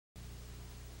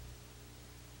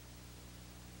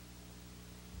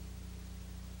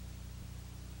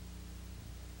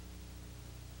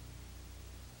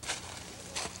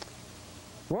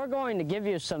We're going to give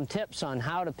you some tips on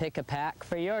how to pick a pack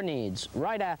for your needs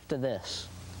right after this.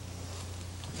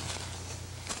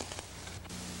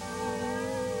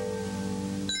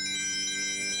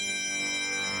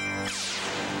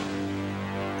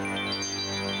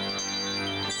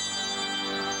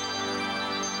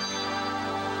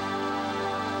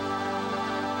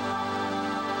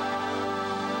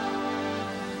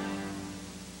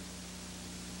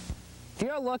 If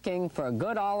you're looking for a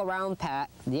good all-around pack,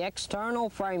 the external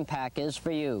frame pack is for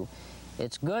you.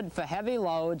 It's good for heavy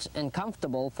loads and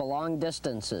comfortable for long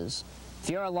distances.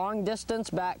 If you're a long-distance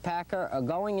backpacker or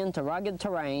going into rugged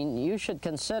terrain, you should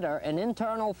consider an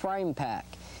internal frame pack.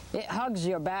 It hugs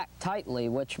your back tightly,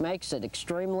 which makes it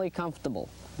extremely comfortable.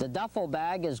 The duffel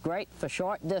bag is great for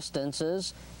short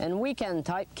distances and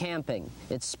weekend-type camping.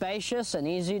 It's spacious and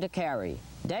easy to carry.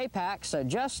 Day packs are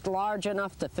just large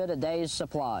enough to fit a day's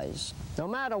supplies. No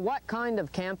matter what kind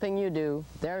of camping you do,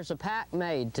 there's a pack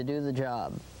made to do the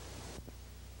job.